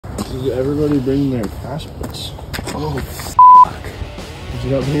Did everybody bring their passports? Oh, Did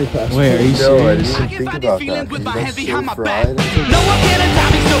you not bring your passport? wait, are you No, I serious? didn't even think about that. With my hands That's behind so my back. fried. No one can attack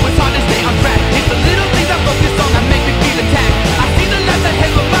me, so it's hard to stay on track. It's the little things I focus on that make me feel attacked. I see the lights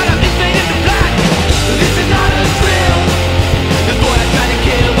ahead, but my life is fading to black. This is not a drill. The boy I try to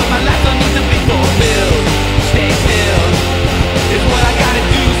kill, but my life don't need to be fulfilled. Stay still is what I gotta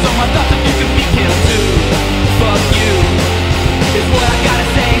do, so my thoughts of you can be killed too. Fuck you is what I gotta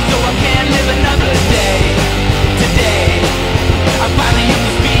say, so I can live another day. Today I'm finally up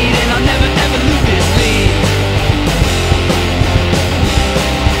to speed, and I'll never ever lose this lead.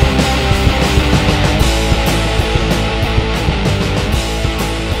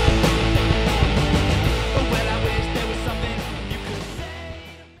 But when I wish there was something you could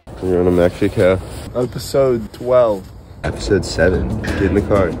say. We're going to Mexico. Episode 12. Episode 7. Get in the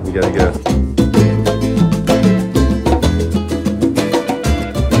car. We gotta go.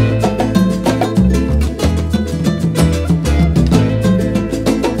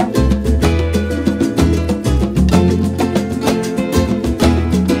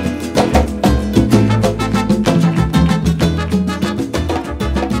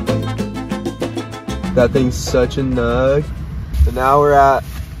 That thing's such a nug. And now we're at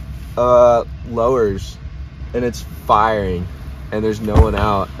Lowers, and it's firing, and there's no one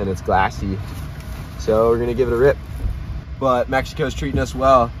out, and it's glassy. So we're gonna give it a rip. But Mexico's treating us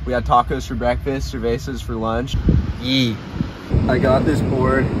well. We had tacos for breakfast, cervezas for lunch. Yee. I got this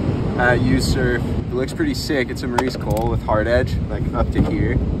board at U-Surf. It looks pretty sick. It's a Maurice Cole with hard edge, like up to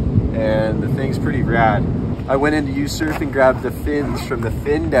here. And the thing's pretty rad. I went into U-Surf and grabbed the fins from the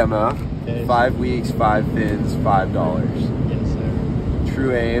fin demo. Okay. 5 weeks, 5 fins, $5. Yes, sir.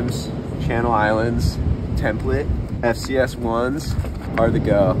 True Aims, Channel Islands, template, FCS ones are the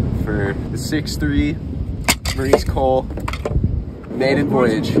go for the 6'3", Maurice Cole, maiden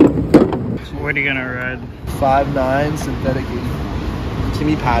voyage. What are you gonna ride? 5'9" synthetic 84.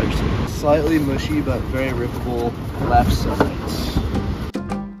 Timmy Patterson. Slightly mushy, but very rippable left sides.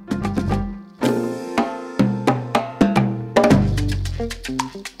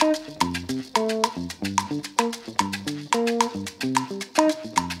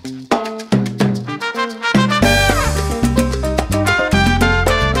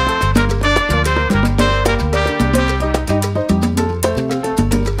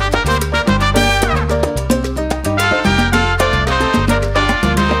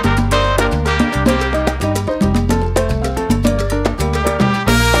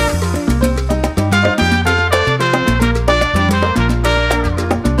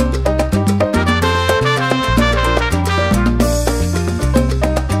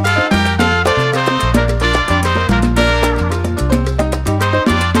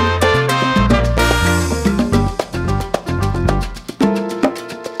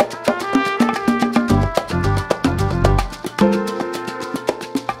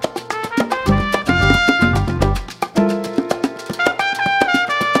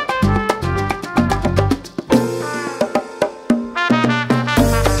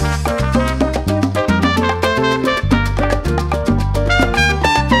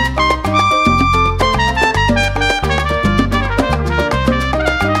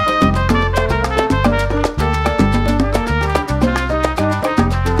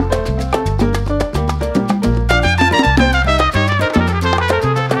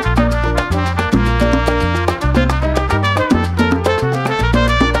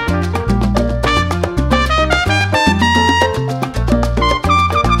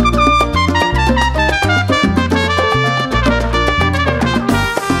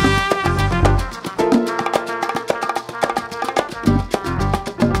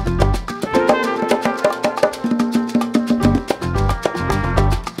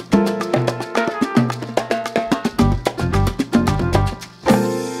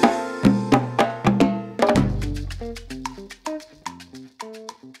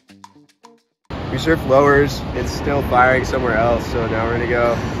 We surfed Lowers, it's still firing somewhere else, so now we're gonna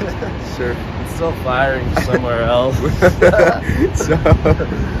go surf. It's still firing somewhere else. so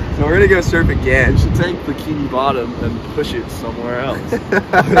we're gonna go surf again. You should take Bikini Bottom and push it somewhere else.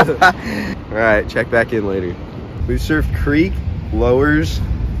 Alright, check back in later. We've surfed Creek, Lowers,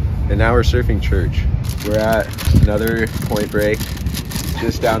 and now we're surfing Church. We're at another point break,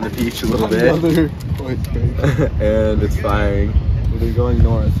 just down the beach a little bit. Another point break. And it's firing. We've been going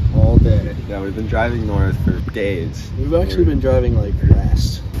north all day. Yeah, we've been driving north for days. We've actually been driving like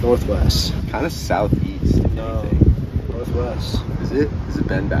west, northwest. Kind of southeast, if No, anything. northwest. Is it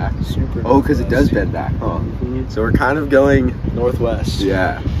bend back? Super. Oh, because it does northwest. bend back, huh? Mhm. So we're kind of going, Northwest.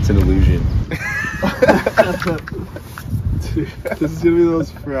 yeah, it's an illusion. Dude, this is gonna be the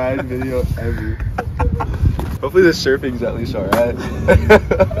most fried video ever. Hopefully the surfing's at least alright.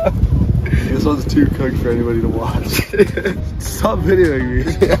 This one's too cooked for anybody to watch. Stop videoing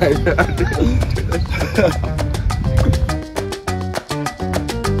me.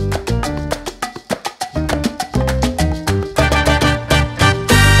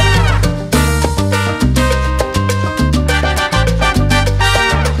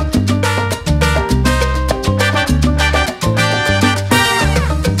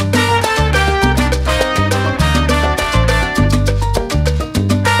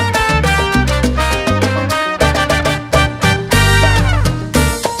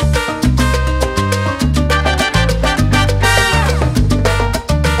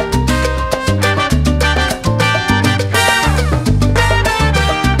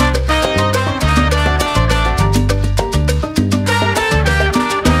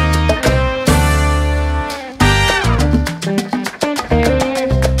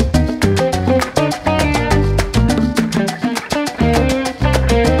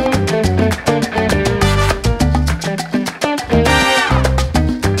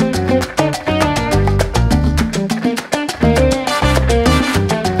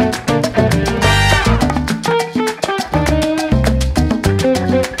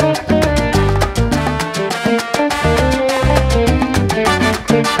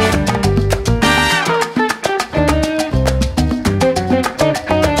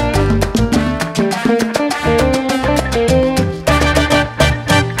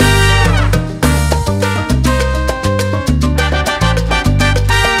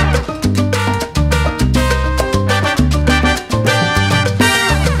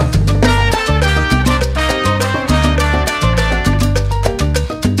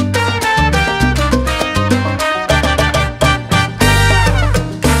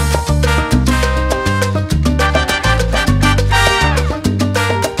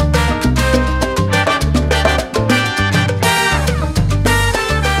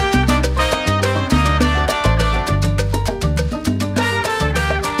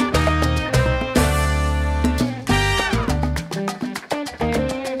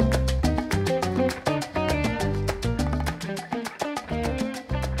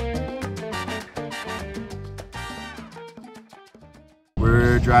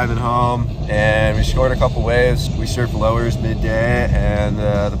 Driving home and we scored a couple waves. We surfed lowers midday and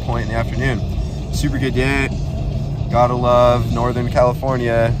the point in the afternoon. Super good day. Gotta love Northern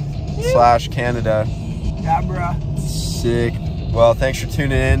California / Canada. Yeah, bruh. Sick. Well, thanks for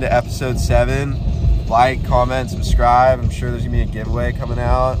tuning in to episode 7. Like, comment, subscribe. I'm sure there's gonna be a giveaway coming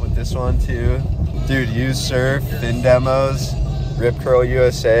out with this one too. Dude, use surf, fin demos, Rip Curl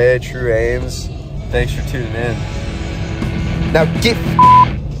USA, True Aims. Thanks for tuning in. Now get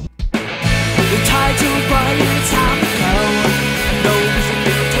The tides are running, it's time to go. No reason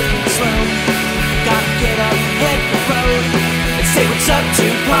to take it slow. Gotta get up, hit the road, and say what's up to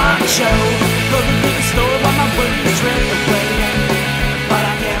Poncho. Go to the store while my work is ripped away.